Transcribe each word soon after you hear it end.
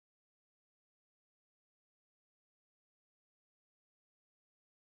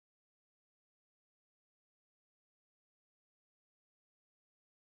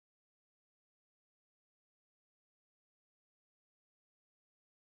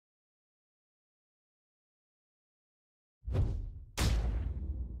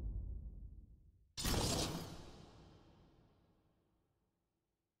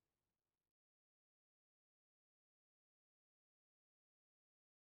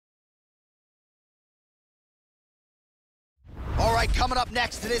right, coming up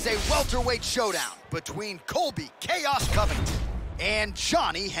next, it is a welterweight showdown between Colby Chaos Covington and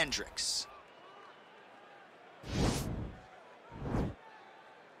Johny Hendricks.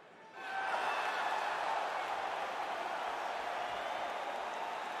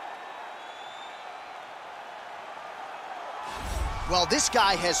 Well, this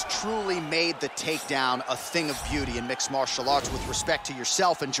guy has truly made the takedown a thing of beauty in mixed martial arts. With respect to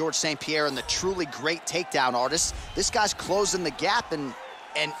yourself and George St. Pierre and the truly great takedown artists, this guy's closing the gap and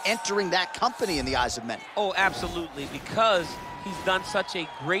entering that company in the eyes of many. Oh, absolutely, because he's done such a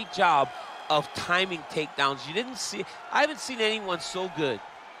great job of timing takedowns. I haven't seen anyone so good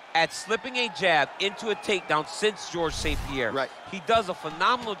at slipping a jab into a takedown since George St. Pierre. Right. He does a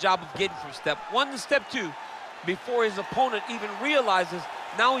phenomenal job of getting from step one to step two before his opponent even realizes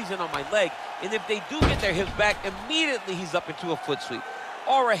now he's in on my leg. And if they do get their hips back, immediately he's up into a foot sweep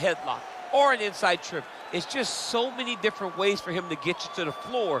or a headlock or an inside trip. It's just so many different ways for him to get you to the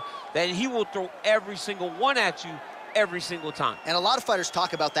floor that he will throw every single one at you every single time. And a lot of fighters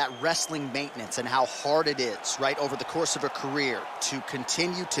talk about that wrestling maintenance and how hard it is, right, over the course of a career to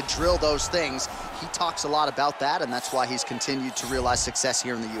continue to drill those things. He talks a lot about that, and that's why he's continued to realize success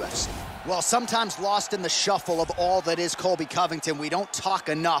here in the UFC. Well, sometimes lost in the shuffle of all that is Colby Covington, we don't talk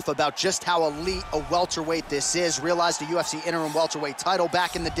enough about just how elite a welterweight this is. Realized a UFC interim welterweight title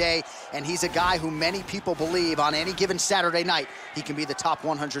back in the day, and he's a guy who many people believe on any given Saturday night he can be the top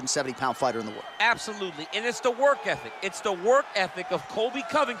 170-pound fighter in the world. Absolutely, and it's the work ethic. It's the work ethic of Colby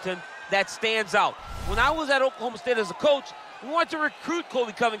Covington that stands out. When I was at Oklahoma State as a coach, we wanted to recruit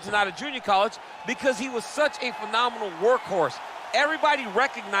Colby Covington out of junior college because he was such a phenomenal workhorse. Everybody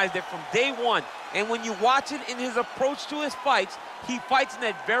recognized it from day one. And when you watch it in his approach to his fights, he fights in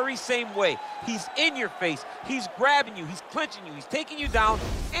that very same way. He's in your face, he's grabbing you, he's clinching you, he's taking you down,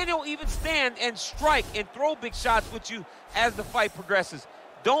 and he'll even stand and strike and throw big shots with you as the fight progresses.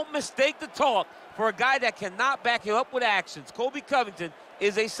 Don't mistake the talk for a guy that cannot back him up with actions. Colby Covington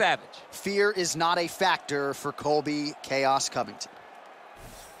is a savage. Fear is not a factor for Colby Chaos Covington.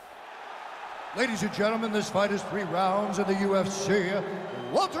 Ladies and gentlemen, this fight is 3 rounds in the UFC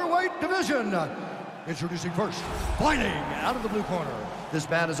welterweight division. Introducing first, fighting out of the blue corner. This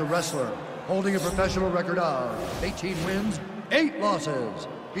man is a wrestler holding a professional record of 18 wins, 8 losses.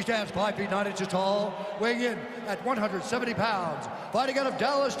 He stands 5 feet 9 inches tall, weighing in at 170 pounds. Fighting out of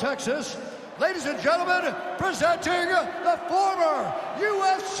Dallas, Texas, ladies and gentlemen, presenting the former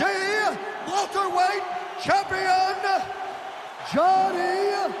UFC welterweight champion,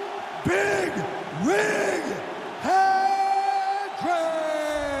 Johny Big Rig Hendricks.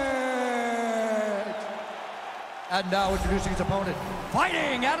 And now introducing his opponent,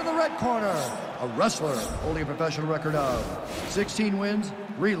 fighting out of the red corner, a wrestler holding a professional record of 16 wins,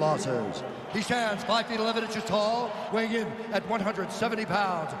 3 losses. He stands 5 feet 11 inches tall, weighing in at 170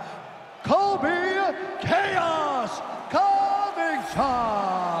 pounds. Colby Chaos Covington.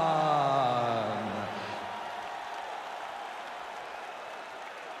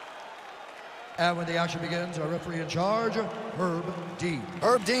 And when the action begins, our referee in charge, Herb Dean.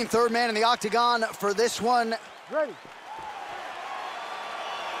 Herb Dean, third man in the octagon for this one. Ready.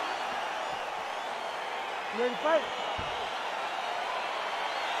 Ready to fight?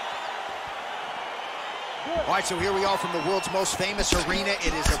 All right, so here we are from the world's most famous arena.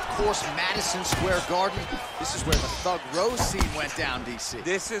 It is, of course, Madison Square Garden. This is where the Thug Rose scene went down, DC.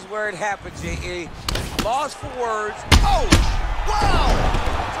 This is where it happened, J.A. Lost for words. Oh! Wow!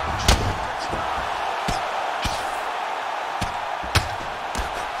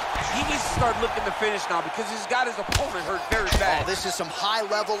 He needs to start looking to finish now because he's got his opponent hurt very bad. Oh, this is some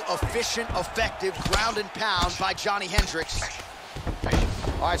high-level, efficient, effective ground and pound by Johny Hendricks.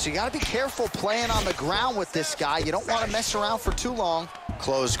 All right, so you got to be careful playing on the ground with this guy. You don't want to mess around for too long.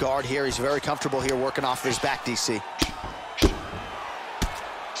 Closed guard here. He's very comfortable here working off his back, DC.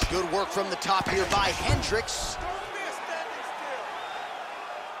 Good work from the top here by Hendricks.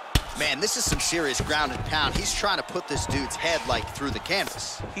 Man, this is some serious ground and pound. He's trying to put this dude's head, like, through the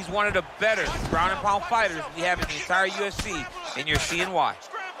canvas. He's one of the better ground and pound fighters we have in the entire UFC, and you're seeing why.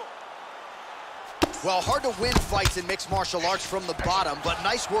 Well, hard to win fights in mixed martial arts from the bottom, but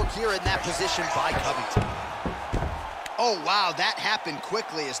nice work here in that position by Covington. Oh, wow, that happened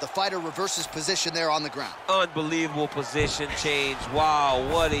quickly as the fighter reverses position there on the ground. Unbelievable position change. Wow,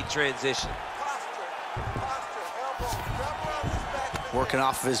 what a transition. Working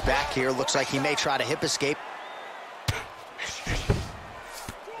off of his back here. Looks like he may try to hip escape.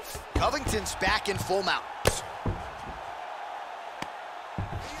 Covington's back in full mount.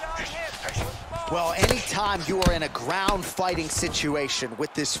 Well, anytime you are in a ground fighting situation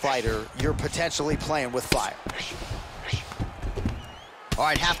with this fighter, you're potentially playing with fire. All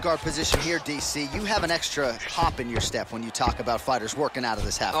right, half guard position here, DC. You have an extra hop in your step when you talk about fighters working out of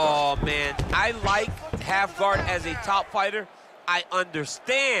this half guard. Oh, man, I like half guard as a top fighter. I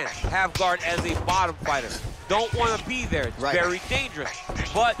understand half guard as a bottom fighter. Don't want to be there. It's very dangerous.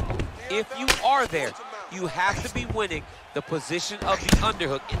 But if you are there, you have to be winning the position of the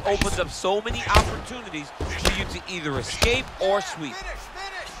underhook. It opens up so many opportunities for you to either escape or sweep.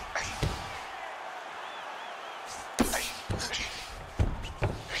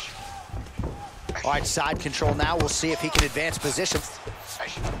 All right, side control now. We'll see if he can advance position.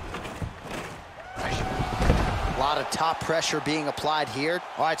 A lot of top pressure being applied here.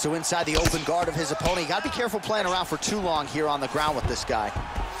 All right, so inside the open guard of his opponent. You got to be careful playing around for too long here on the ground with this guy.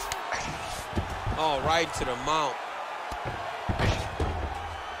 Oh, right to the mount.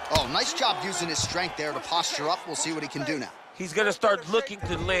 Oh, nice job using his strength there to posture up. We'll see what he can do now. He's going to start looking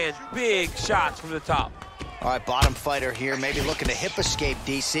to land big shots from the top. All right, bottom fighter here, maybe looking to hip escape,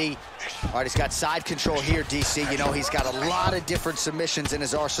 DC. All right, he's got side control here, DC. You know, he's got a lot of different submissions in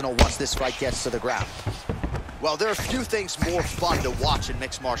his arsenal once this fight gets to the ground. Well, there are few things more fun to watch in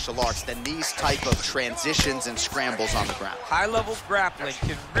mixed martial arts than these type of transitions and scrambles on the ground. High-level grappling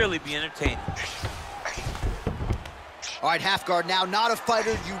can really be entertaining. All right, half guard now. Not a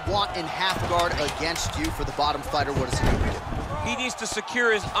fighter you want in half guard against you. For the bottom fighter, what does he need to do? He needs to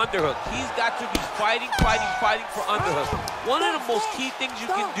secure his underhook. He's got to be fighting for underhook. One of the most key things you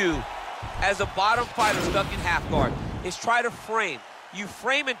can do as a bottom fighter stuck in half guard is try to frame. You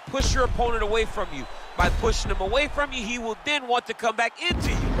frame and push your opponent away from you. By pushing him away from you, he will then want to come back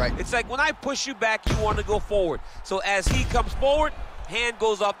into you. Right. It's like when I push you back, you want to go forward. So as he comes forward, hand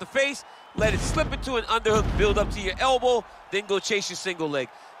goes off the face, let it slip into an underhook, build up to your elbow, then go chase your single leg.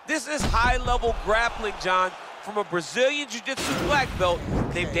 This is high-level grappling, John, from a Brazilian Jiu-Jitsu black belt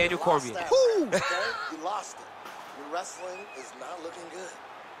named Daniel Cormier. You lost it. Your wrestling is not looking good.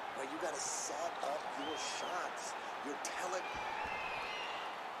 But you got to set up your shots. You're telling.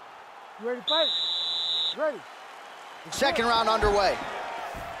 You ready to fight? Ready. Second round underway.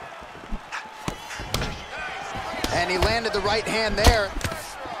 And he landed the right hand there.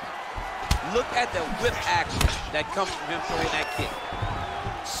 Look at the whip action that comes from him throwing that kick.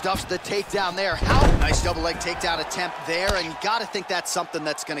 Stuffs the takedown there. How? Nice double leg takedown attempt there, and you got to think that's something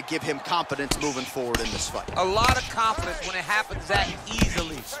that's going to give him confidence moving forward in this fight. A lot of confidence when it happens that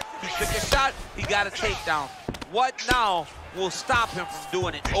easily. He took a shot, he got a takedown. What now will stop him from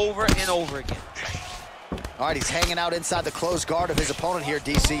doing it over and over again? All right, he's hanging out inside the closed guard of his opponent here,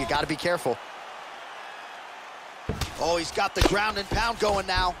 DC. You got to be careful. Oh, he's got the ground and pound going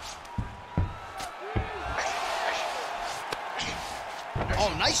now.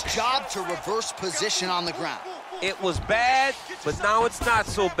 Oh, nice job to reverse position on the ground. It was bad, but now it's not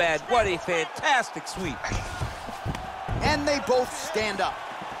so bad. What a fantastic sweep. And they both stand up.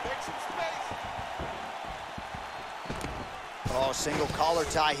 Oh, single collar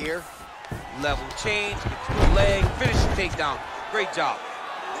tie here. Level change, gets to the leg, finish the takedown. Great job.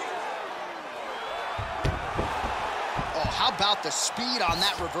 Oh, how about the speed on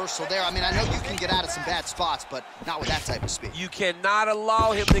that reversal there? I mean, I know you can get out of some bad spots, but not with that type of speed. You cannot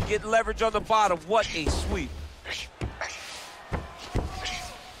allow him to get leverage on the bottom. What a sweep.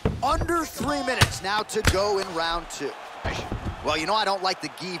 Under 3 minutes now to go in round two. Well, you know, I don't like the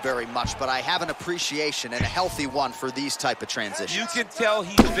gi very much, but I have an appreciation and a healthy one for these type of transitions. You can tell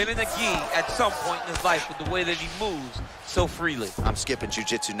he's been in a gi at some point in his life with the way that he moves so freely. I'm skipping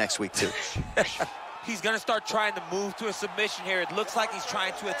jiu-jitsu next week, too. He's going to start trying to move to a submission here. It looks like he's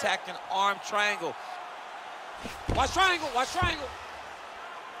trying to attack an arm triangle. Watch triangle, watch triangle.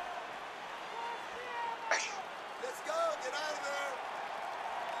 Let's go, get out of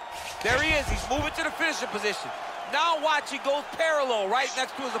there. There he is, he's moving to the finishing position. Now watch, he goes parallel right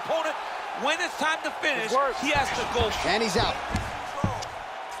next to his opponent. When it's time to finish, he has to go. And he's out.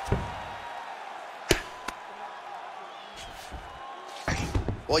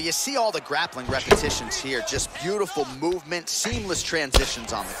 Well, you see all the grappling repetitions here. Just beautiful movement, seamless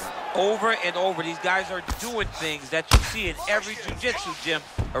transitions on the ground. Over and over, these guys are doing things that you see in every jiu-jitsu gym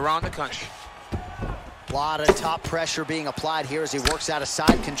around the country. A lot of top pressure being applied here as he works out of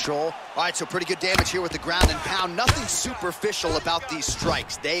side control. All right, so pretty good damage here with the ground and pound. Nothing superficial about these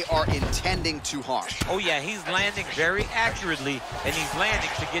strikes. They are intending to harm. Oh, yeah, he's landing very accurately, and he's landing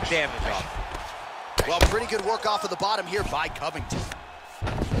to get damage off. Well, pretty good work off of the bottom here by Covington.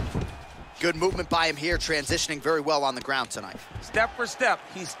 Good movement by him here, transitioning very well on the ground tonight. Step for step,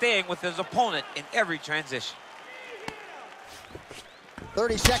 he's staying with his opponent in every transition.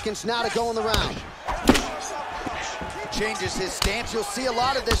 30 seconds now to go in the round. changes his stance. You'll see a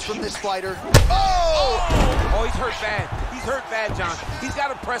lot of this from this fighter. Oh, he's hurt bad. He's hurt bad, John. He's got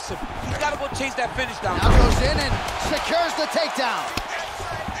to press him. He's got to go chase that finish down. Now goes in and secures the takedown.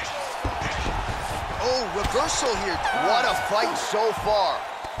 Oh, reversal here. What a fight so far.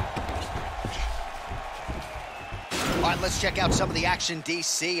 All right, let's check out some of the action,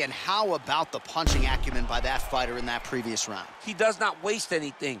 DC, and how about the punching acumen by that fighter in that previous round? He does not waste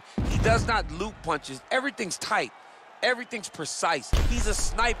anything. He does not loop punches. Everything's tight. Everything's precise. He's a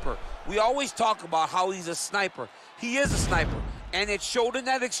sniper. We always talk about how he's a sniper. He is a sniper, and it showed in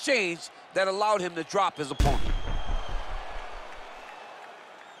that exchange that allowed him to drop his opponent.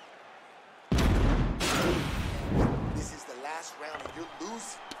 This is the last round, and you're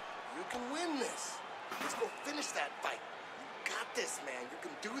losing. You can win this. Let's go finish that fight. You got this, man. You can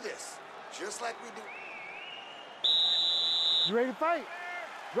do this. Just like we do. You ready to fight?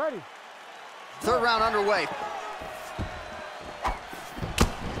 Ready. Third round underway.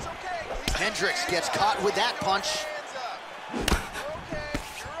 Hendricks gets caught with that punch.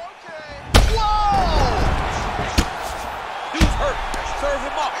 Whoa! Dude's hurt. Serve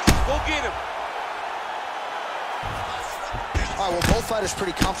him up. Go get him. All right, well, both fighters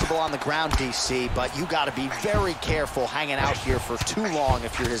pretty comfortable on the ground, DC, but you got to be very careful hanging out here for too long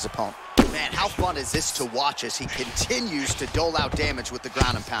if you're his opponent. Man, how fun is this to watch as he continues to dole out damage with the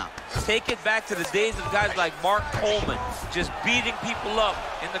ground and pound? Take it back to the days of guys like Mark Coleman, just beating people up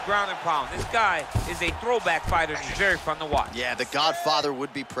in the ground and pound. This guy is a throwback fighter, and he's very fun to watch. Yeah, the Godfather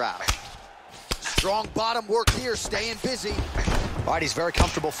would be proud. Strong bottom work here, staying busy. All right, he's very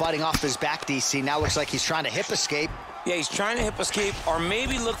comfortable fighting off his back, DC. Now looks like he's trying to hip escape. Yeah, he's trying to hip escape or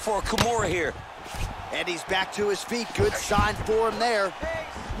maybe look for a Kimura here. And he's back to his feet. Good sign for him there.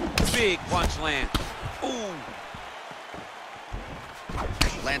 Big punch land. Ooh.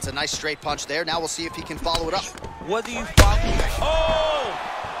 Lands a nice straight punch there. Now we'll see if he can follow it up. What do you follow? Oh!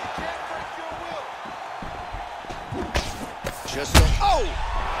 Just so. Oh!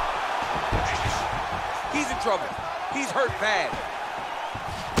 He's in trouble. He's hurt bad.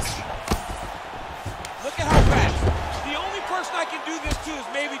 Look at how fast. The only person I can do this to is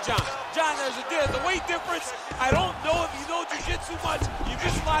maybe John. John, there's a weight difference. I don't know if you know jiu-jitsu much. You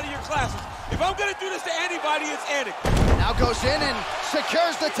miss a lot of your classes. If I'm going to do this to anybody, it's Hendricks. Now goes in and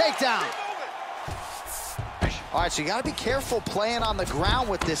secures the takedown. All right, so you got to be careful playing on the ground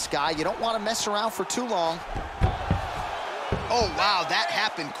with this guy. You don't want to mess around for too long. Oh, wow, that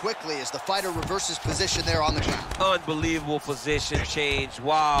happened quickly as the fighter reverses position there on the ground. Unbelievable position change.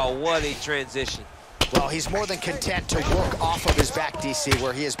 Wow, what a transition. Well, he's more than content to work off of his back, DC,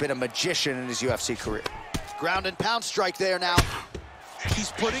 where he has been a magician in his UFC career. Ground and pound strike there now.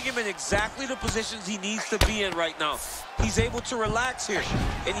 He's putting him in exactly the positions he needs to be in right now. He's able to relax here,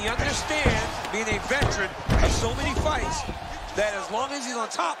 and he understands, being a veteran of so many fights, that as long as he's on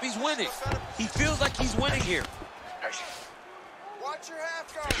top, he's winning. He feels like he's winning here.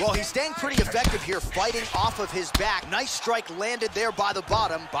 Well, he's staying pretty effective here, fighting off of his back. Nice strike landed there by the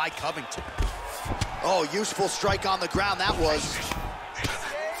bottom by Covington. Oh, useful strike on the ground, that was.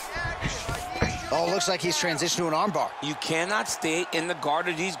 Oh, looks like he's transitioned to an armbar. You cannot stay in the guard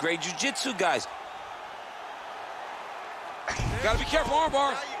of these great jiu-jitsu guys. Gotta be careful,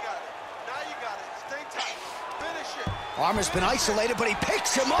 armbar. Arm has been isolated, but he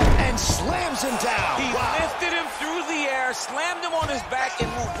picks him up and slams him down. He lifted him through the air, slammed him on his back,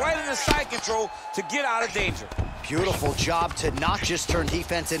 and moved right into side control to get out of danger. Beautiful job to not just turn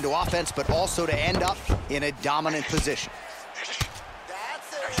defense into offense, but also to end up in a dominant position.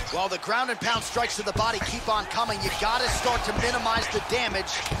 Well, the ground and pound strikes to the body keep on coming. You gotta start to minimize the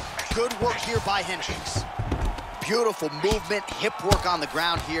damage. Good work here by Hendricks. Beautiful movement, hip work on the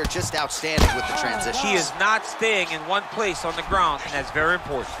ground here, just outstanding with the transition. He is not staying in one place on the ground, and that's very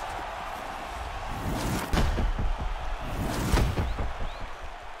important.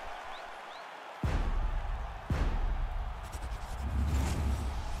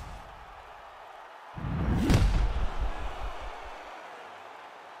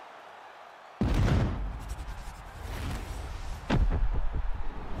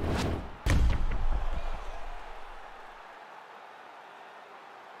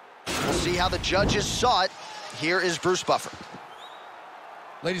 See how the judges saw it. Here is Bruce Buffer.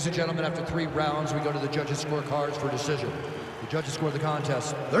 Ladies and gentlemen, after 3 rounds, we go to the judges' scorecards for decision. The judges score the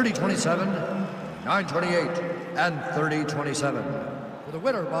contest 30-27, 9-28, and 30-27. For the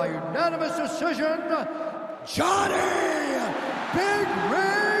winner by unanimous decision, Johny Big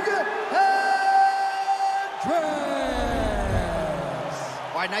Rig Hendricks.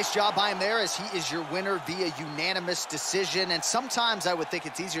 All right, nice job by him there as he is your winner via unanimous decision. And sometimes I would think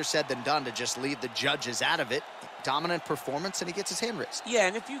it's easier said than done to just leave the judges out of it. dominant performance, and he gets his hand raised. Yeah,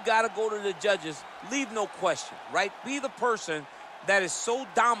 and if you got to go to the judges, leave no question, right? Be the person that is so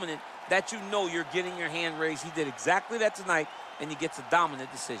dominant that you know you're getting your hand raised. He did exactly that tonight, and he gets a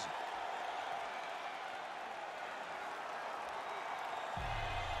dominant decision.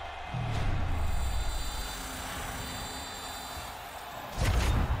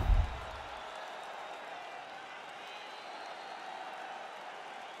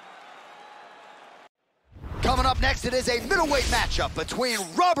 Coming up next, it is a middleweight matchup between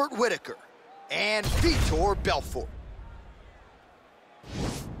Robert Whittaker and Vitor Belfort.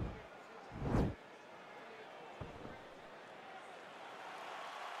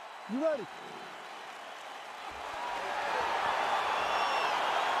 You ready?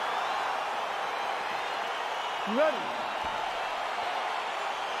 You ready?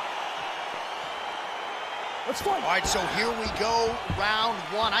 Let's fight. All right, so here we go, round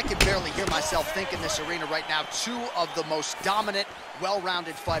one. I can barely hear myself think in this arena right now. Two of the most dominant,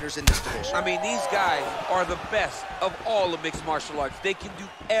 well-rounded fighters in this division. I mean, these guys are the best of all of mixed martial arts. They can do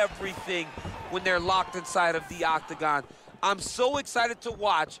everything when they're locked inside of the octagon. I'm so excited to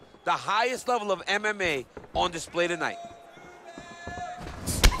watch the highest level of MMA on display tonight.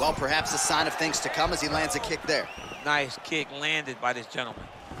 Well, perhaps a sign of things to come as he lands a kick there. Nice kick landed by this gentleman.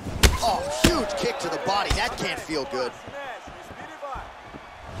 Oh, huge kick to the body. That can't feel good.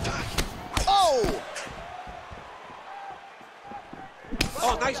 Oh!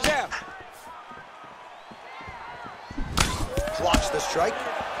 Oh, nice jab. Blocks the strike.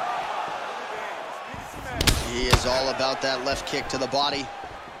 He is all about that left kick to the body.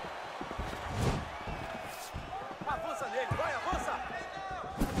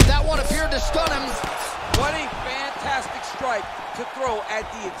 That one appeared to stun him. What a fantastic strike to throw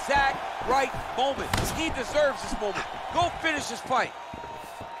at the exact right moment. He deserves this moment. Go finish this fight.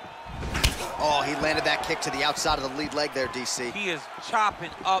 Oh, he landed that kick to the outside of the lead leg there, DC. He is chopping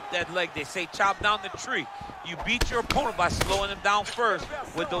up that leg. They say chop down the tree. You beat your opponent by slowing him down first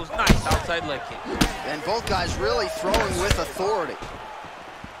with those nice outside leg kicks. And both guys really throwing with authority.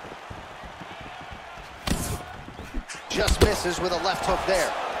 Just misses with a left hook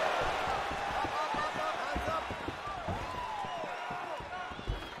there.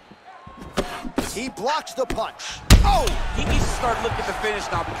 He blocks the punch. Oh! He needs to start looking to finish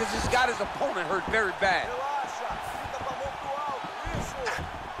now because he's got his opponent hurt very bad.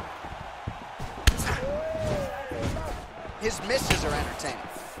 His misses are entertaining.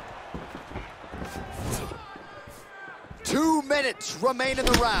 2 minutes remain in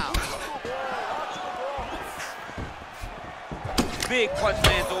the round. Big punch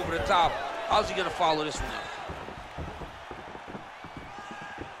lands over the top. How's he gonna follow this one up?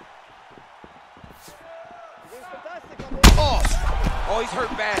 Oh, he's hurt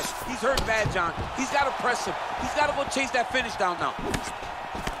bad. He's hurt bad, John. He's got to press him. He's got to go chase that finish down now.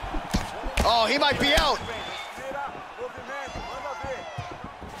 Oh, he might be out.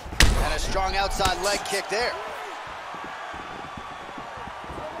 And a strong outside leg kick there.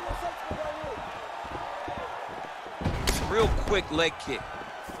 Real quick leg kick.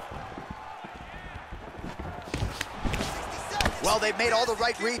 Well, they've made all the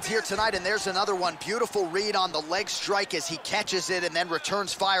right reads here tonight, and there's another one. Beautiful read on the leg strike as he catches it and then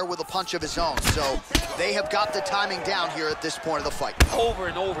returns fire with a punch of his own. So they have got the timing down here at this point of the fight. Over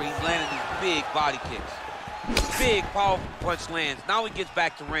and over, he's landing these big body kicks. Big, powerful punch lands. Now he gets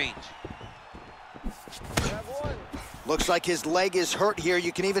back to range. Looks like his leg is hurt here.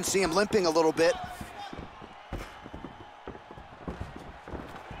 You can even see him limping a little bit.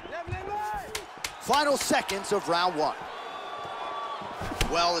 Final seconds of round one.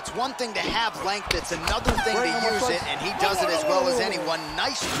 Well, it's one thing to have length, it's another thing to use it, and he does it as well as anyone.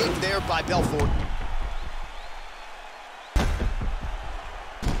 Nice kick there by Belfort.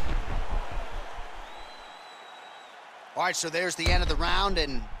 All right, so there's the end of the round,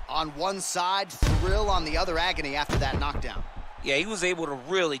 and on one side, thrill, on the other, agony after that knockdown. Yeah, he was able to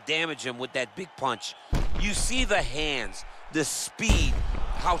really damage him with that big punch. You see the hands, the speed,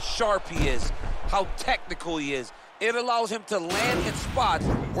 how sharp he is, how technical he is. It allows him to land in spots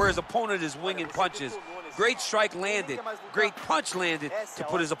where his opponent is winging punches. Great strike landed, great punch landed to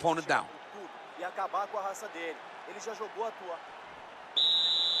put his opponent down. You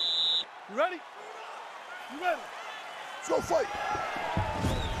ready? You ready? Let's go fight.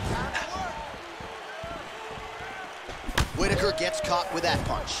 Whittaker gets caught with that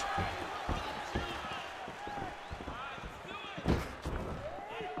punch.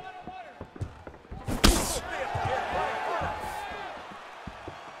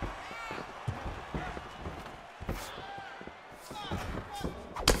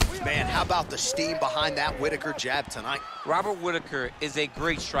 Man, How about the steam behind that Whittaker jab tonight? Robert Whittaker is a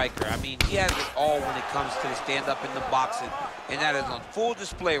great striker. I mean, he has it all when it comes to the stand-up in the boxing, and that is on full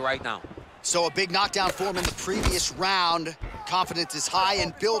display right now. So a big knockdown for him in the previous round. Confidence is high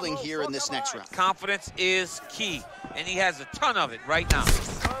and building here in this next round. Confidence is key, and he has a ton of it right now.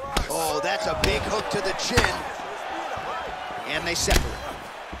 Oh, that's a big hook to the chin. And they separate.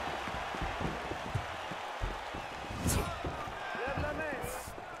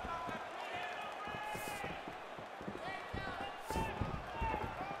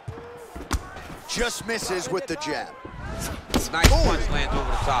 Just misses with the jab. Nice punch lands over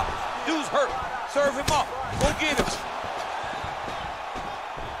the top. Dude's hurt. Serve him up. Go get him.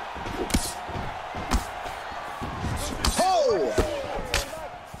 Oh!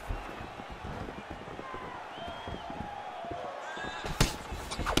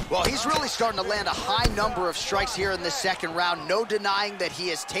 Well, he's really starting to land a high number of strikes here in this second round. No denying that he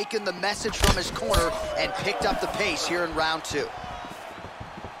has taken the message from his corner and picked up the pace here in round 2.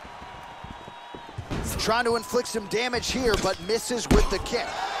 Trying to inflict some damage here, but misses with the kick.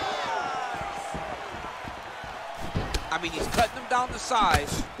 I mean, he's cutting them down the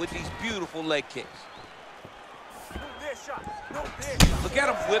sides with these beautiful leg kicks. Look at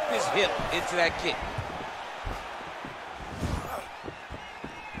him whip his hip into that kick.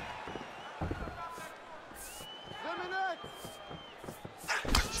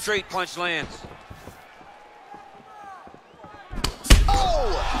 Straight punch lands.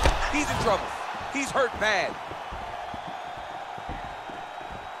 Oh! He's in trouble. He's hurt bad.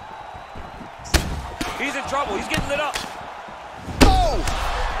 He's in trouble. He's getting lit up. Oh!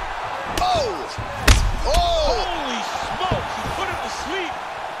 Oh! Oh! Holy smokes, he put him to sleep.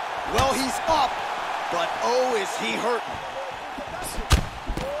 Well, he's up, but oh, is he hurting.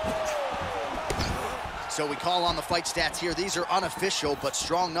 So we call on the fight stats here. These are unofficial, but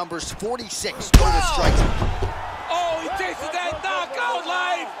strong numbers. 46 total strikes. Oh, he tasted that knockout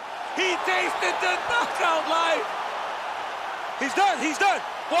life. He tasted the knockout life. He's done, he's done.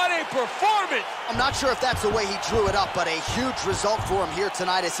 What a performance. I'm not sure if that's the way he drew it up, but a huge result for him here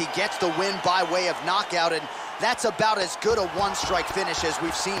tonight as he gets the win by way of knockout, and that's about as good a one-strike finish as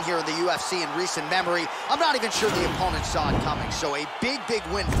we've seen here in the UFC in recent memory. I'm not even sure the opponent saw it coming, so a big, big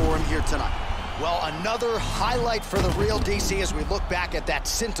win for him here tonight. Well, another highlight for the real DC as we look back at that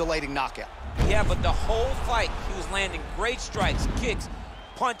scintillating knockout. Yeah, but the whole fight, he was landing great strikes, kicks,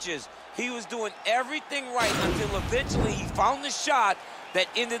 punches. He was doing everything right until eventually he found the shot that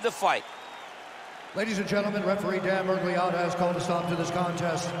ended the fight. Ladies and gentlemen, referee Dan Mergliata has called a stop to this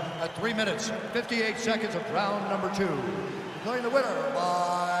contest at 3 minutes, 58 seconds of round number 2. Declaring the winner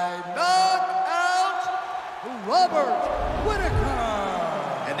by knockout, Robert Whittaker.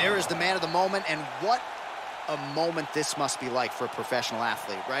 And there is the man of the moment, and what a moment this must be like for a professional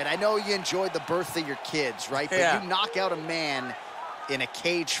athlete, right? I know you enjoyed the birth of your kids, right? But yeah, you knock out a man in a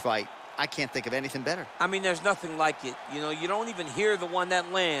cage fight. I can't think of anything better. I mean, there's nothing like it. You know, you don't even hear the one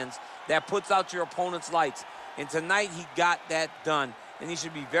that lands, that puts out your opponent's lights. And tonight, he got that done. And he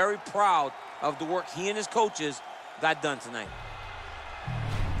should be very proud of the work he and his coaches got done tonight.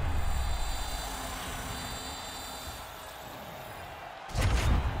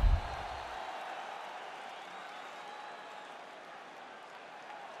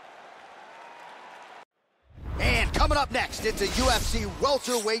 Coming up next, it's a UFC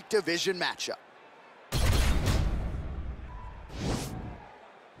welterweight division matchup.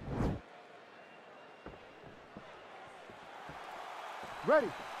 Ready.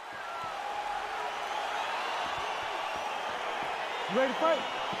 You ready to fight?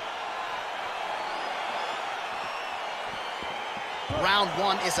 Round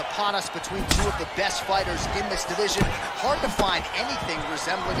 1 is upon us between two of the best fighters in this division. Hard to find anything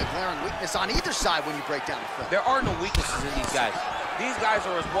resembling a glaring weakness on either side when you break down the film. There are no weaknesses in these guys. These guys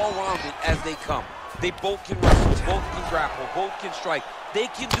are as well-rounded as they come. They both can wrestle, both can grapple, both can strike. They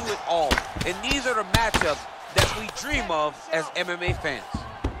can do it all. And these are the matchups that we dream of as MMA fans.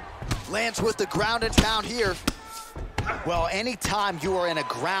 Lands with the ground and pound here. Well, anytime you are in a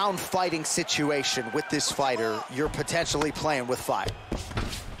ground fighting situation with this fighter, you're potentially playing with fire.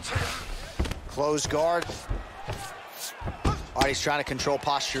 Close guard. All right, he's trying to control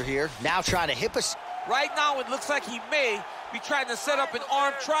posture here. Now trying to hip us. Right now, it looks like he may be trying to set up an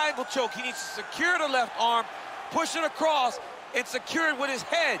arm triangle choke. He needs to secure the left arm, push it across, and secure it with his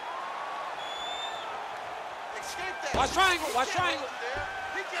head. Watch triangle, watch triangle.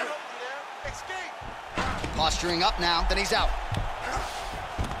 He can't hold you there. Escape. Posturing up now, then he's out.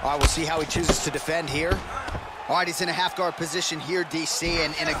 All right, we'll see how he chooses to defend here. All right, he's in a half guard position here, DC,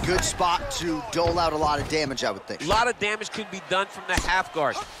 and in a good spot to dole out a lot of damage, I would think. A lot of damage can be done from the half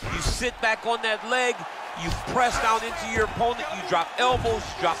guard. You sit back on that leg, you press down into your opponent, you drop elbows,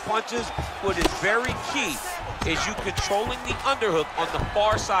 you drop punches. What is very key is you controlling the underhook on the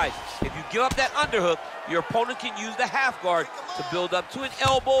far side. If you give up that underhook, your opponent can use the half guard to build up to an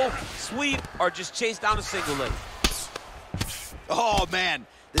elbow, sweep, or just chase down a single leg. Oh, man.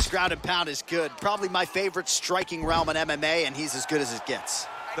 This ground and pound is good. Probably my favorite striking realm in MMA, and he's as good as it gets.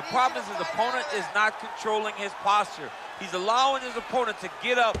 The problem is his opponent is not controlling his posture. He's allowing his opponent to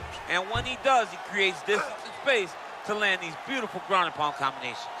get up, and when he does, he creates distance and space to land these beautiful ground and pound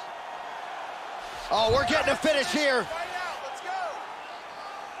combinations. Oh, we're getting a finish here.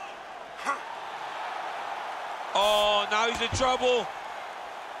 Oh, now he's in trouble.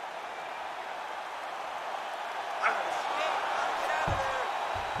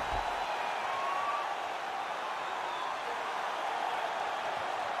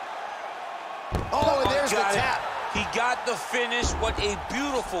 Oh, and there's the tap. He got the finish. What a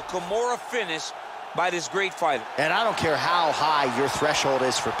beautiful Kimura finish by this great fighter. And I don't care how high your threshold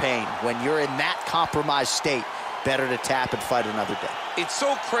is for pain. When you're in that compromised state, better to tap and fight another day. It's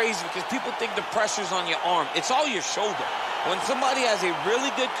so crazy because people think the pressure's on your arm. It's all your shoulder. When somebody has a really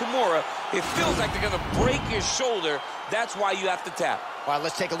good Kimura, it feels like they're going to break your shoulder. That's why you have to tap. All right,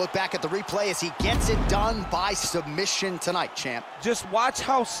 let's take a look back at the replay as he gets it done by submission tonight, champ. Just watch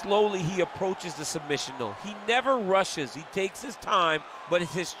how slowly he approaches the submission, though. He never rushes. He takes his time, but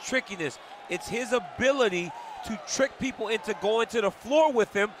it's his trickiness. It's his ability to trick people into going to the floor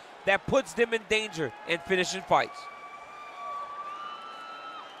with him that puts them in danger and finishing fights.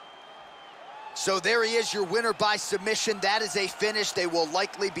 So there he is, your winner by submission. That is a finish they will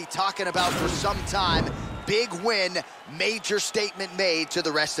likely be talking about for some time. Big win, major statement made to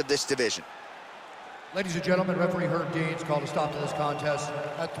the rest of this division. Ladies and gentlemen, referee Herb Dean's called a stop to this contest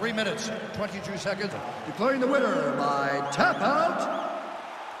at 3 minutes, 22 seconds, declaring the winner by tap out,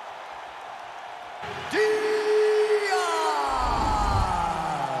 Diaz!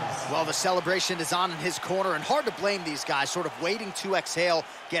 Well, the celebration is on in his corner, and hard to blame these guys, sort of waiting to exhale,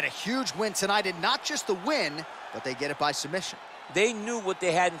 get a huge win tonight, and not just the win, but they get it by submission. They knew what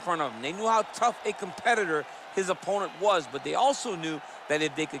they had in front of them. They knew how tough a competitor his opponent was, but they also knew that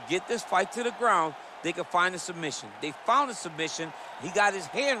if they could get this fight to the ground, they could find a submission. They found a submission. He got his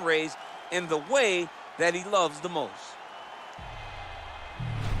hand raised in the way that he loves the most.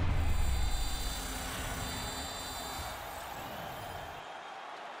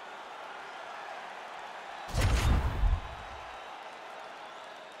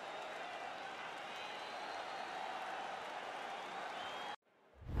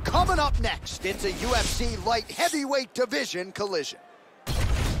 Coming up next, it's a UFC light heavyweight division collision.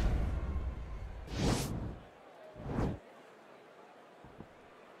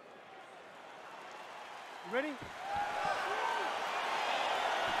 You ready?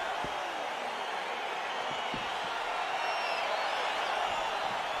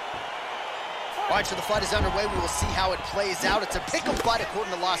 All right, so the fight is underway. We will see how it plays out. It's a pick'em fight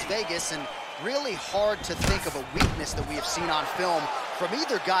according to Las Vegas, and really hard to think of a weakness that we have seen on film from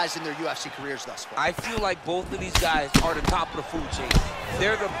either guys in their UFC careers thus far. I feel like both of these guys are the top of the food chain.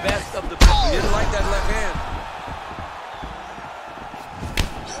 They're the best of the best. He didn't like that left hand.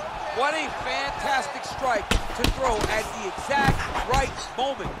 What a fantastic strike to throw at the exact right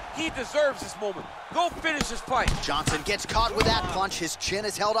moment. He deserves this moment. Go finish this fight. Johnson gets caught with that punch. His chin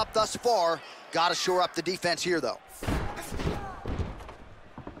is held up thus far. Got to shore up the defense here, though.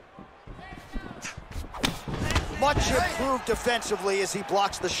 Much improved defensively as he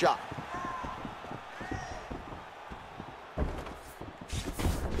blocks the shot.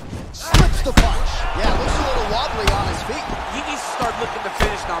 Slips the punch. Yeah, looks a little wobbly on his feet. He needs to start looking to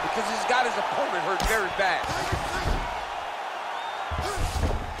finish now because he's got his opponent hurt very bad.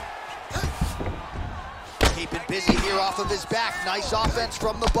 Keeping busy here off of his back. Nice offense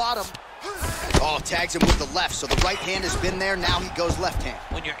from the bottom. Oh, tags him with the left, so the right hand has been there. Now he goes left hand.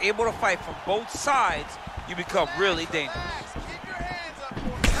 When you're able to fight from both sides, you become really dangerous.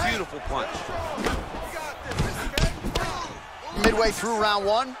 Beautiful punch. Midway through round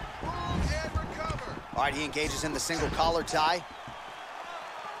one. All right, he engages in the single collar tie.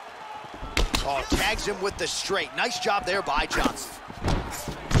 Oh, tags him with the straight. Nice job there by Johnson.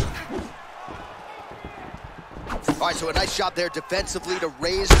 All right, so a nice job there defensively to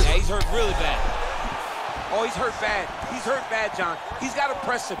raise. Yeah, he's hurt really bad. Oh, he's hurt bad. He's hurt bad, John. He's got to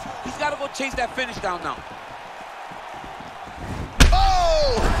press him. He's got to go chase that finish down now.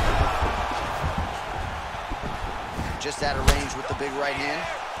 Oh! Just out of range with the big right hand.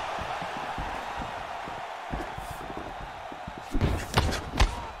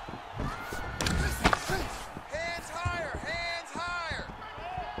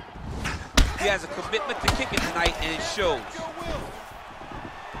 He has a commitment to kicking tonight, and it shows.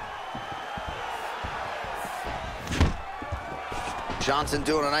 Johnson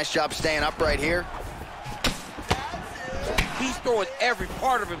doing a nice job staying upright here. He's throwing every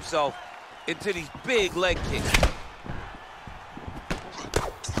part of himself into these big leg kicks.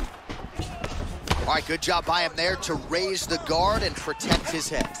 All right, good job by him there to raise the guard and protect his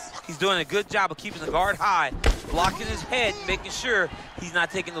head. He's doing a good job of keeping the guard high, blocking his head, making sure he's not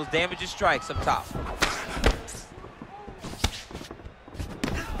taking those damaging strikes up top.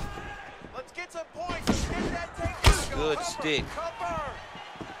 Let's get some points. Let's get that takedown. Good stick. Cover.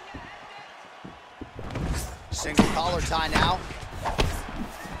 Single collar tie now.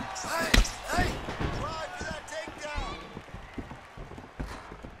 Hey, drive to that takedown.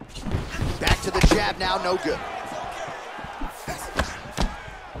 Back to the jab now, no good.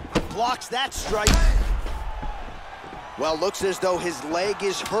 Blocks that strike. Well, looks as though his leg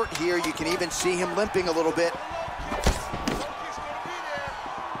is hurt here. You can even see him limping a little bit.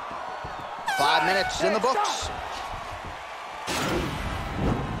 5 minutes in the books.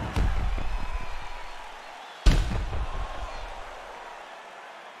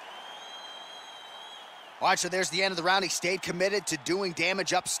 All right, so there's the end of the round. He stayed committed to doing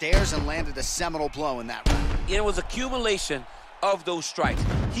damage upstairs and landed a seminal blow in that round. It was accumulation of those strikes.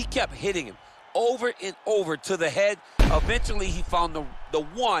 He kept hitting him over and over to the head. Eventually, he found the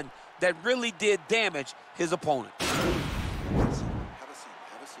one that really did damage his opponent. Have a seat,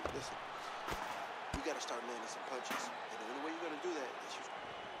 listen. You gotta start landing some punches. And the only way you're gonna do that is you...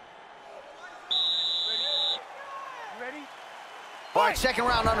 Ready? All right, second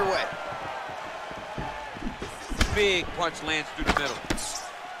round underway. Big punch lands through the middle.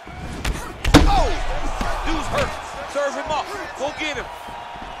 Oh! Dude's hurt. Serve him up. Go get him.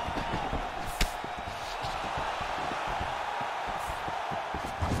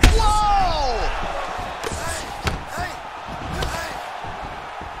 Whoa!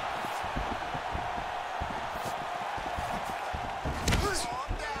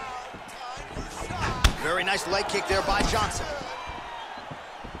 Very nice leg kick there by Johnson.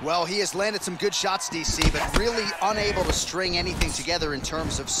 Well, he has landed some good shots, DC, but really unable to string anything together in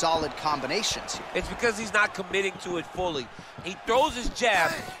terms of solid combinations here. It's because he's not committing to it fully. He throws his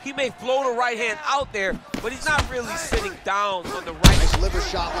jab. He may float a right hand out there, but he's not really sitting down on the right. Nice liver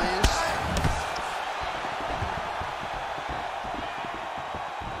shot lands.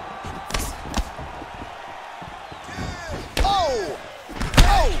 Oh!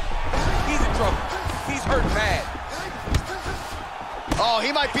 Oh! He's in trouble. He's hurt bad. Oh,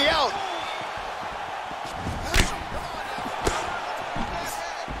 he might be out.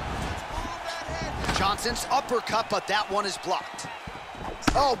 Johnson's uppercut, but that one is blocked.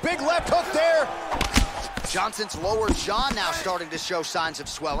 Oh, big left hook there. Johnson's lower jaw now starting to show signs of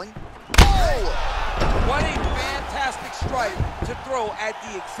swelling. Oh! What a fantastic strike to throw at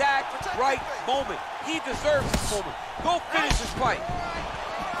the exact right moment. He deserves this moment. Go finish this fight.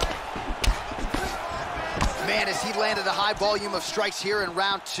 Man, as he landed a high volume of strikes here in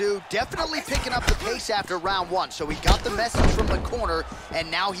round two, definitely picking up the pace after round one. So he got the message from the corner,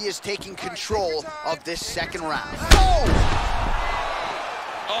 and now he is taking control of this second round. Oh!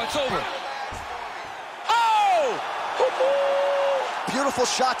 Oh, it's over. Oh! Beautiful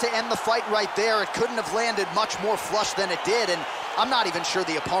shot to end the fight right there. It couldn't have landed much more flush than it did, and I'm not even sure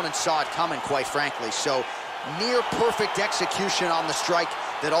the opponent saw it coming, quite frankly. So near perfect execution on the strike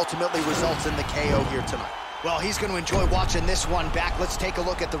that ultimately results in the KO here tonight. Well, he's going to enjoy watching this one back. Let's take a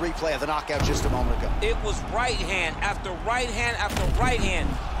look at the replay of the knockout just a moment ago. It was right hand after right hand after right hand.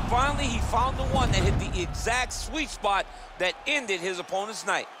 Finally, he found the one that hit the exact sweet spot that ended his opponent's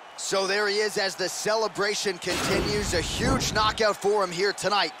night. So there he is as the celebration continues. A huge knockout for him here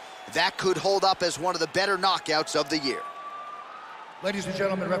tonight. That could hold up as one of the better knockouts of the year. Ladies and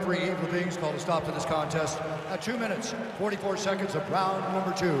gentlemen, referee Evil Beings called a stop to this contest at 2 minutes, 44 seconds of round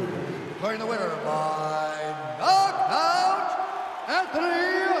number 2. Declaring the winner by knockout,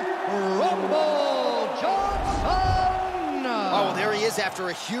 Anthony Rumble Johnson. Oh, well, there he is after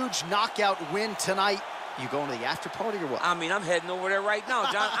a huge knockout win tonight. You going to the after party or what? I mean, I'm heading over there right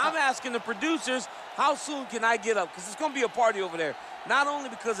now, John. I'm asking the producers, how soon can I get up? Because it's going to be a party over there. Not only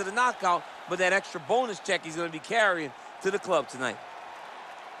because of the knockout, but that extra bonus check he's going to be carrying to the club tonight.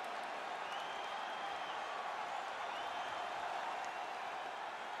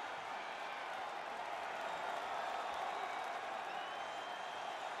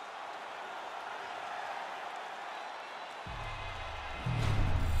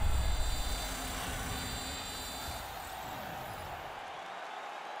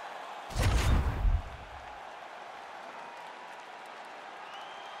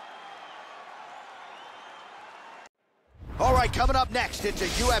 right, coming up next, it's a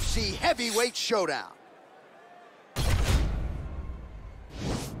UFC heavyweight showdown.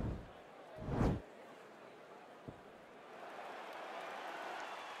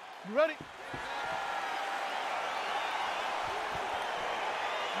 You ready?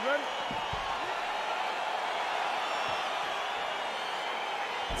 You ready?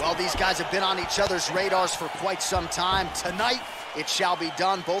 Well, these guys have been on each other's radars for quite some time. Tonight, it shall be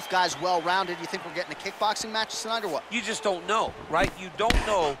done. Both guys well-rounded. You think we're getting a kickboxing match tonight or what? You just don't know, right? You don't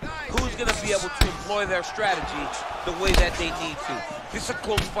know who's going to be able to employ their strategy the way that they need to. This is a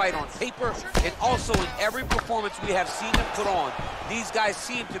close fight on paper, and also in every performance we have seen them put on, these guys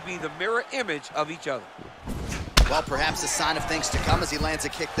seem to be the mirror image of each other. Well, perhaps a sign of things to come as he lands a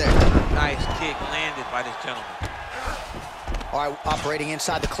kick there. Nice kick landed by this gentleman. All right, operating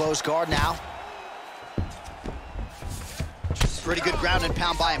inside the closed guard now. Pretty good ground and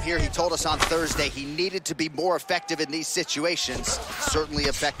pound by him here. He told us on Thursday he needed to be more effective in these situations. Certainly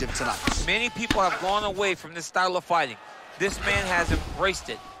effective tonight. Many people have gone away from this style of fighting. This man has embraced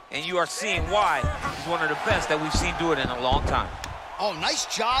it, and you are seeing why he's one of the best that we've seen do it in a long time. Oh, nice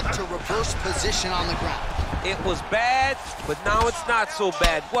job to reverse position on the ground. It was bad, but now it's not so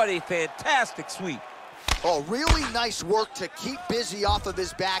bad. What a fantastic sweep. Oh, really nice work to keep busy off of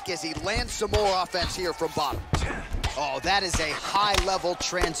his back as he lands some more offense here from bottom. Oh, that is a high-level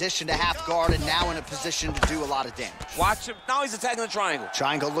transition to half guard and now in a position to do a lot of damage. Watch him. Now he's attacking the triangle.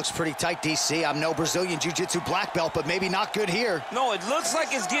 Triangle looks pretty tight, DC. I'm no Brazilian Jiu-Jitsu black belt, but maybe not good here. No, it looks like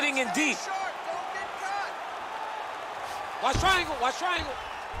it's getting in deep. Watch triangle. Watch triangle.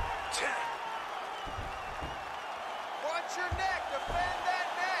 Watch your neck. Defend that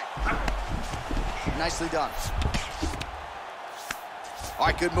neck. Nicely done. All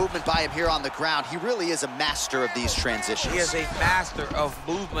right, good movement by him here on the ground. He really is a master of these transitions. He is a master of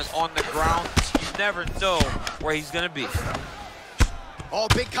movement on the ground. You never know where he's going to be. Oh,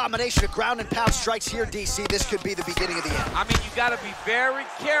 big combination of ground and pound strikes here, DC. This could be the beginning of the end. I mean, you got to be very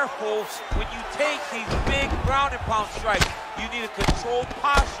careful when you take these big ground and pound strikes. You need a controlled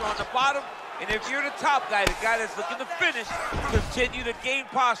posture on the bottom. And if you're the top guy, the guy that's looking to finish, continue to gain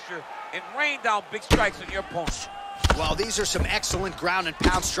posture and rain down big strikes on your opponent. Well, these are some excellent ground and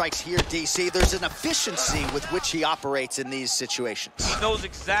pound strikes here, DC. There's an efficiency with which he operates in these situations. He knows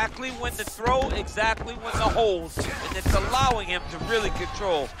exactly when to throw, exactly when to hold, and it's allowing him to really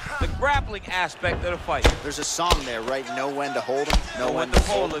control the grappling aspect of the fight. There's a song there, right? Know when to hold him, know when to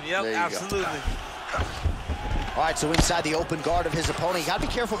hold him. Yep, absolutely. All right, so inside the open guard of his opponent, you gotta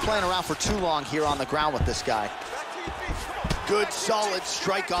be careful playing around for too long here on the ground with this guy. Good, solid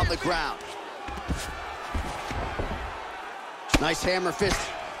strike on the ground. Nice hammer fist.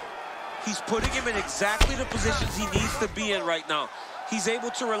 He's putting him in exactly the positions he needs to be in right now. He's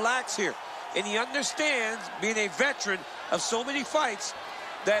able to relax here. And he understands, being a veteran of so many fights,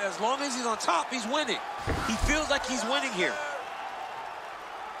 that as long as he's on top, he's winning. He feels like he's winning here.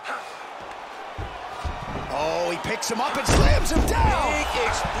 Oh, he picks him up and slams him down. Big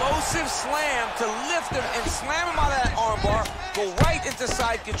explosive slam to lift him and slam him out of that armbar. Go right into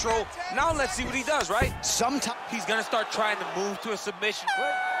side control. Now let's see what he does, right? Sometimes he's gonna start trying to move to a submission.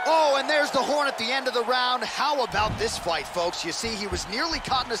 Oh, and there's the horn at the end of the round. How about this fight, folks? You see, he was nearly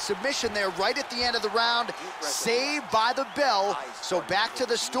caught in a submission there right at the end of the round. Saved by the bell. So back to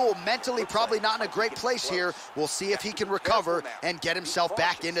the stool. Mentally probably not in a great place here. We'll see if he can recover and get himself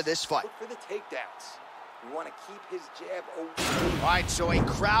back into this fight. Look for the takedowns. You want to keep his jab open. All right, so a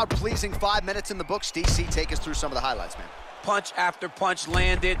crowd-pleasing 5 minutes in the books. DC, take us through some of the highlights, man. Punch after punch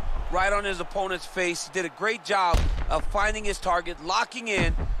landed right on his opponent's face. He did a great job of finding his target, locking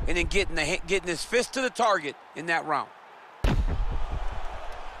in, and then getting his fist to the target in that round.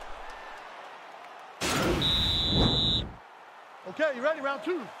 Okay, you ready? Round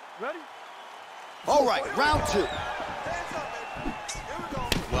two. Ready? All right, round two.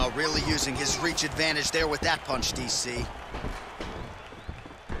 Well, really using his reach advantage there with that punch, DC.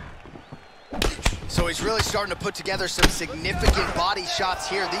 So he's really starting to put together some significant body shots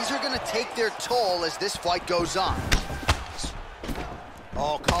here. These are going to take their toll as this fight goes on.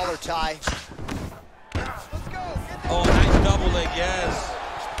 Oh, collar tie. Oh, nice double leg, yes.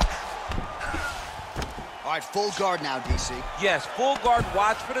 All right, full guard now, DC. Yes, full guard.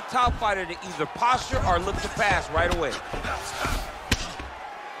 Watch for the top fighter to either posture or look to pass right away.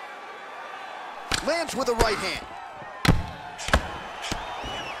 Lands with a right hand.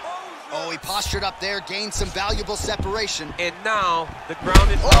 Oh, he postured up there, gained some valuable separation. And now the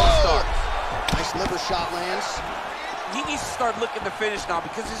ground and pound starts. Nice liver shot lands. He needs to start looking to finish now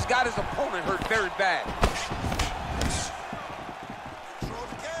because he's got his opponent hurt very bad.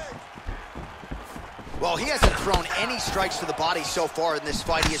 Well, he hasn't thrown any strikes to the body so far in this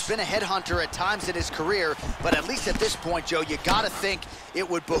fight. He has been a headhunter at times in his career, but at least at this point, Joe, you gotta think it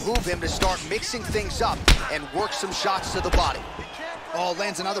would behoove him to start mixing things up and work some shots to the body. Oh,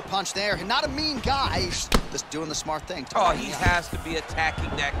 lands another punch there. Not a mean guy, he's just doing the smart thing. Oh, he has to be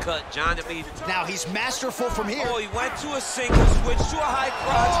attacking that cut, John. I mean, now he's masterful from here. Oh, he went to a single, switched to a high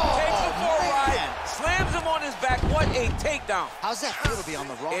crotch, takes him for a ride, slams him on his back. What a takedown. How's that feel to be on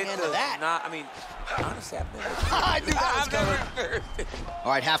the wrong end of that? I mean, honestly, I've never. I knew that was coming.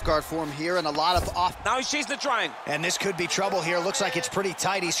 All right, half guard form here and a lot of off. Now he's chasing the triangle. And this could be trouble here. Looks like it's pretty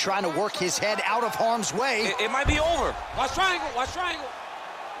tight. He's trying to work his head out of harm's way. It might be over. Watch triangle, watch triangle.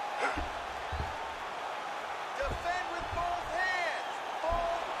 Defend with both hands.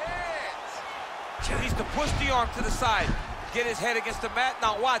 Both hands. He needs to push the arm to the side. Get his head against the mat.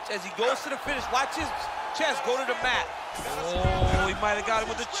 Now watch as he goes to the finish. Watch his chest go to the mat. Oh, he might have got him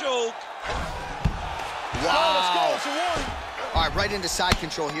with a choke. Wow. Let's go. It's a warning. All right, right into side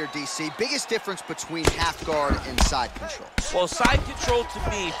control here, DC. Biggest difference between half guard and side control? Well, side control to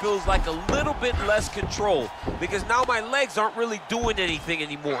me feels like a little bit less control because now my legs aren't really doing anything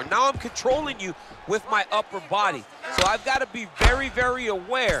anymore. Now I'm controlling you with my upper body. So I've got to be very, very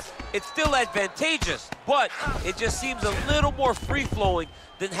aware. It's still advantageous, but it just seems a little more free-flowing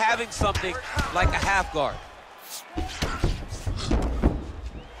than having something like a half guard.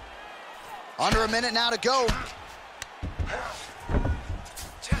 Under a minute now to go.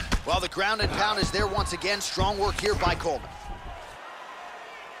 Well, the ground and pound is there once again. Strong work here by Coleman.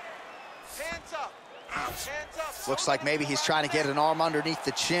 Hands up. Hands up. Looks like maybe he's trying to get an arm underneath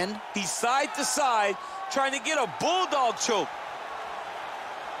the chin. He's side to side, trying to get a bulldog choke.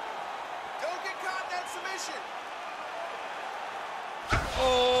 Don't get caught in that submission.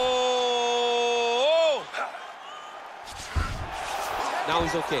 Oh! Now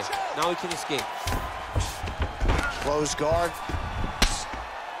he's okay. Now he can escape. Close guard.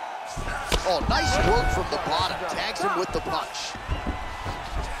 Oh, nice work from the bottom. Tags him with the punch.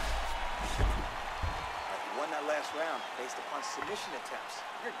 You won that last round based upon submission attempts.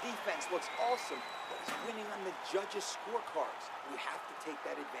 Your defense looks awesome, but it's winning on the judges' scorecards. We have to take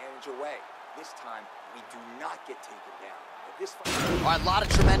that advantage away. This time, we do not get taken down. This fight... All right, a lot of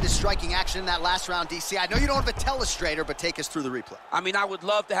tremendous striking action in that last round, DC. I know you don't have a telestrator, but take us through the replay. I mean, I would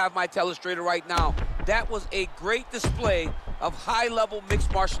love to have my telestrator right now. That was a great display of high-level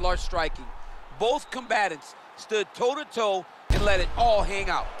mixed martial arts striking. Both combatants stood toe-to-toe and let it all hang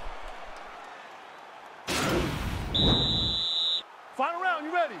out. Final round,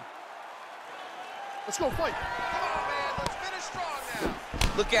 you ready? Let's go fight. Come on, man. Let's finish strong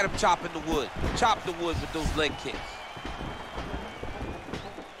now. Look at him chopping the wood. Chop the wood with those leg kicks.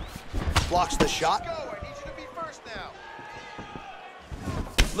 Blocks the shot. Let's go. I need you to be first now.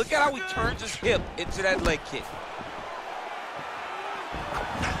 Look at how he turns his hip into that leg kick.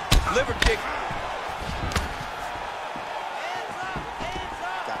 Liver kick.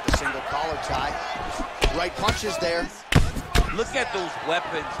 Got the single collar tie. Right punches there. Look at those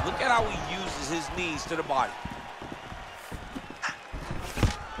weapons. Look at how he uses his knees to the body.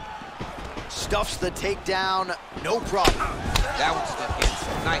 Stuffs the takedown, no problem. That one stuck in.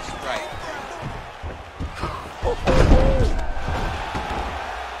 Nice strike.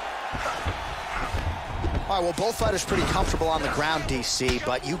 All right, well, both fighters pretty comfortable on the ground, DC,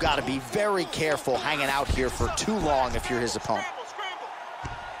 but you got to be very careful hanging out here for too long if you're his opponent.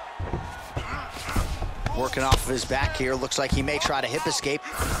 Working off of his back here. Looks like he may try to hip escape.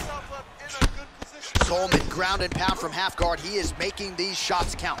 Coleman, ground and pound from half guard. He is making these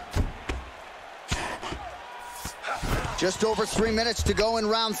shots count. Just over 3 minutes to go in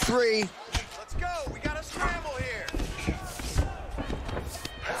round 3. Let's go. We got to scramble here.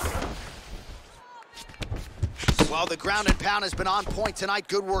 Well, the ground and pound has been on point tonight.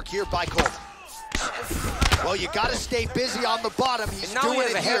 Good work here by Coleman. Well, you got to stay busy on the bottom. He's now doing he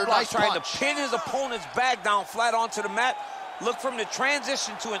has it a here. headlock Nice trying punch. to pin his opponent's back down flat onto the mat. Look from the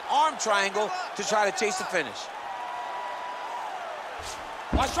transition to an arm triangle to try to chase the finish.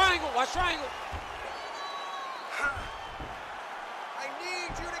 Watch triangle, watch triangle. I need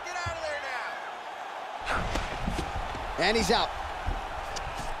you to get out of there now. And he's out.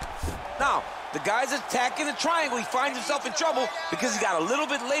 Now, the guy's attacking the triangle. He finds himself in trouble because he got a little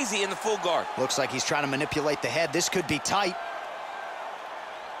bit lazy in the full guard. Looks like he's trying to manipulate the head. This could be tight.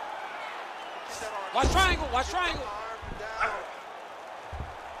 Watch triangle, watch triangle.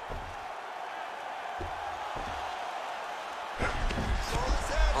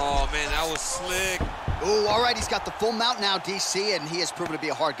 Oh, man, that was slick. Ooh, all right, he's got the full mount now, DC, and he has proven to be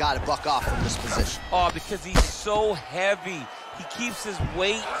a hard guy to buck off from this position. Oh, because he's so heavy. He keeps his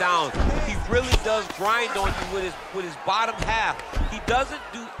weight down. He really does grind on you with his bottom half. He doesn't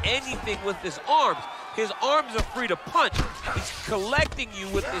do anything with his arms. His arms are free to punch. He's collecting you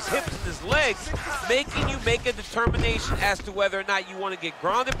with his hips and his legs, making you make a determination as to whether or not you want to get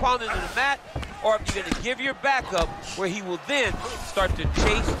grounded pounded into the mat, or if you're going to give your back up, where he will then start to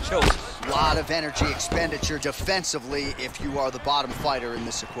chase chokes. A lot of energy expenditure defensively if you are the bottom fighter in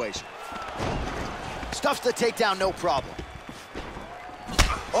this equation. Stuffs the takedown, no problem.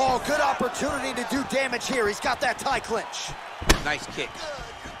 Oh, good opportunity to do damage here. He's got that tie clinch. Nice kick.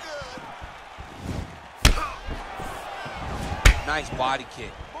 Nice body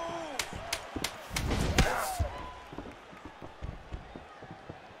kick.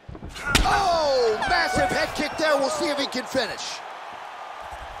 Oh, massive head kick there. We'll see if he can finish.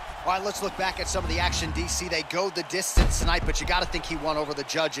 All right, let's look back at some of the action, DC. They go the distance tonight, but you got to think he won over the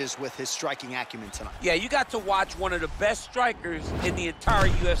judges with his striking acumen tonight. Yeah, you got to watch one of the best strikers in the entire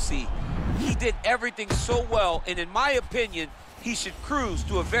UFC. He did everything so well, and in my opinion, he should cruise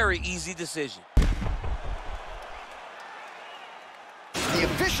to a very easy decision. The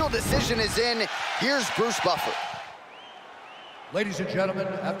official decision is in. Here's Bruce Belfort. Ladies and gentlemen,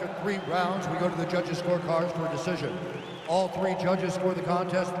 after 3 rounds, we go to the judges' scorecards for a decision. All 3 judges score the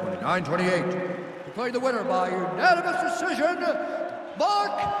contest 29-28. Declaring the winner by unanimous decision,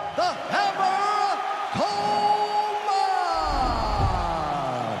 Mark the Hammer Coleman!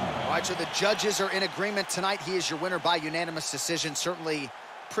 All right, so the judges are in agreement tonight. He is your winner by unanimous decision. Certainly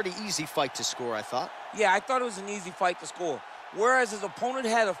pretty easy fight to score, I thought. Yeah, I thought it was an easy fight to score. Whereas his opponent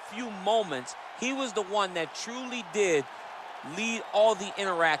had a few moments, he was the one that truly did lead all the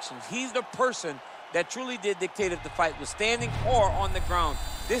interactions. He's the person that truly did dictate if the fight was standing or on the ground.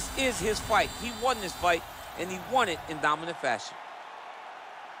 This is his fight. He won this fight, and he won it in dominant fashion.